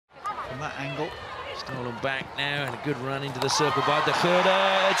that angle. Stolen back now, and a good run into the circle by De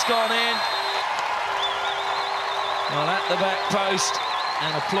Goede. It's gone in. Well, at the back post,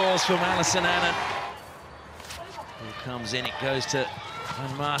 and applause from Alison Annan. Who comes in, it goes to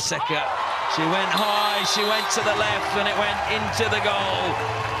Van Maasekke. She went high, she went to the left, and it went into the goal.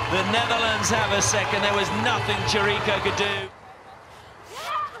 The Netherlands have a second. There was nothing Chirico could do.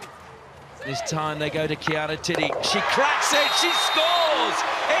 This time they go to Chiara Tiddy. She cracks it, she scores!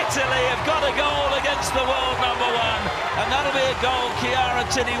 Italy have got a goal against the world #1. And that'll be a goal Chiara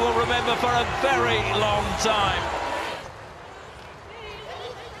Tiddy will remember for a very long time.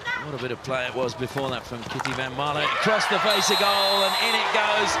 What a bit of play it was before that from Kitty Van Marle. Across the face a goal, and in it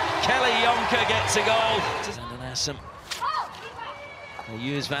goes. Kelly Jonker gets a goal. Van den Assen. They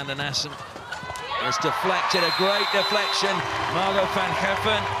use Van den Assen. It's deflected, a great deflection. Margot van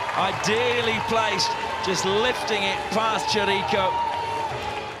Geffen, ideally placed, just lifting it past Chirico.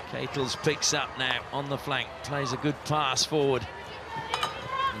 Ketels picks up now on the flank, plays a good pass forward.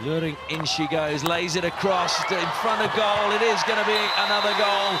 Luring in she goes, lays it across in front of goal. It is going to be another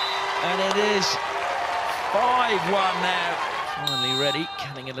goal, and it is 5-1 now. Finally ready,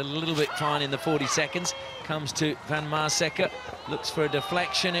 cutting it a little bit fine in the 40 seconds. Comes to Van Maasekke, looks for a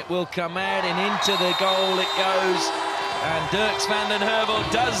deflection, it will come out, and into the goal it goes. And Dirks van den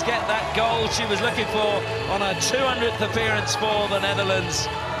Heuvel does get that goal she was looking for on her 200th appearance for the Netherlands.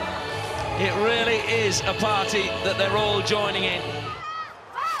 It really is a party that they're all joining in.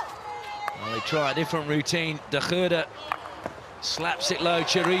 Well, they try a different routine. De Goede slaps it low,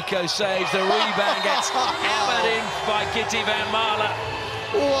 Chirico saves, the rebound gets hammered in by Kitty Van Marle.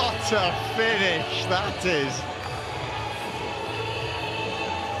 What a finish that is.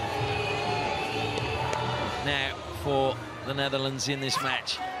 Now for the Netherlands in this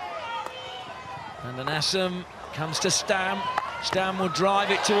match. Van den Assen comes to Stam. Stam will drive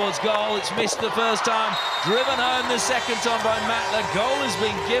it towards goal. It's missed the first time, driven home the second time by Matla. Goal has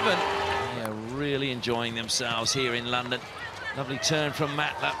been given. They are really enjoying themselves here in London. Lovely turn from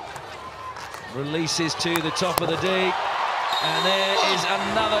Matla. Releases to the top of the D. And there is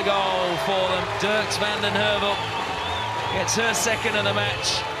another goal for them. Dirks van den Heuvel gets her second of the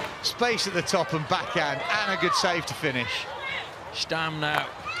match. Space at the top and backhand, and a good save to finish. Stam now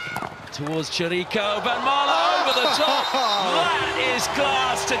towards Chirico. Van Marle over the top. That is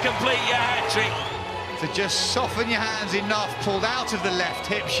class to complete your hat-trick. To just soften your hands enough, pulled out of the left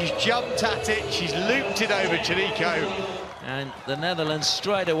hip. She's jumped at it, she's looped it over Chirico. And the Netherlands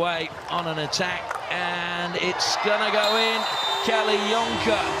straight away on an attack, and it's gonna go in. Kelly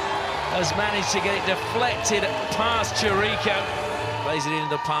Jonker has managed to get it deflected past Chirico. Plays it into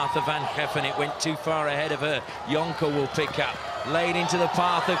the path of Van Geffen. It went too far ahead of her. Jonker will pick up. Laid into the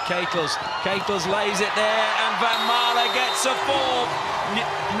path of Ketels. Ketels lays it there, and Van Marle gets a fourth.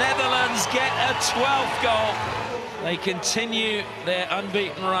 Netherlands get a 12th goal. They continue their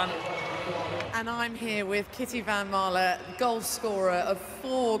unbeaten run. And I'm here with Kitty Van Marle, goal scorer of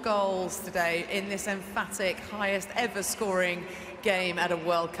 4 goals today in this emphatic, highest ever scoring game at a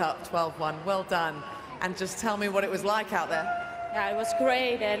World Cup, 12-1. Well done. And just tell me what it was like out there. Yeah, it was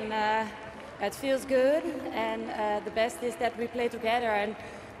great, and it feels good. And the best is that we play together, and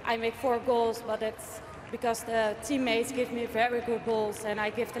I make 4 goals, but it's because the teammates give me very good balls, and I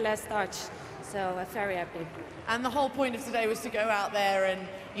give the last touch. So I'm very happy. And the whole point of today was to go out there and,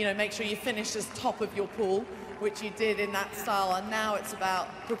 you know, make sure you finished as top of your pool, which you did in that style, and now it's about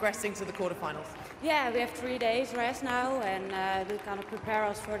progressing to the quarterfinals. Yeah, we have 3 days rest now, and we're gonna prepare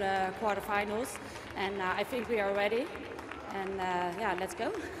us for the quarterfinals, and I think we are ready. And yeah, let's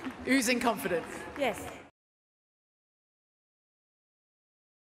go. Oozing confidence. Yes.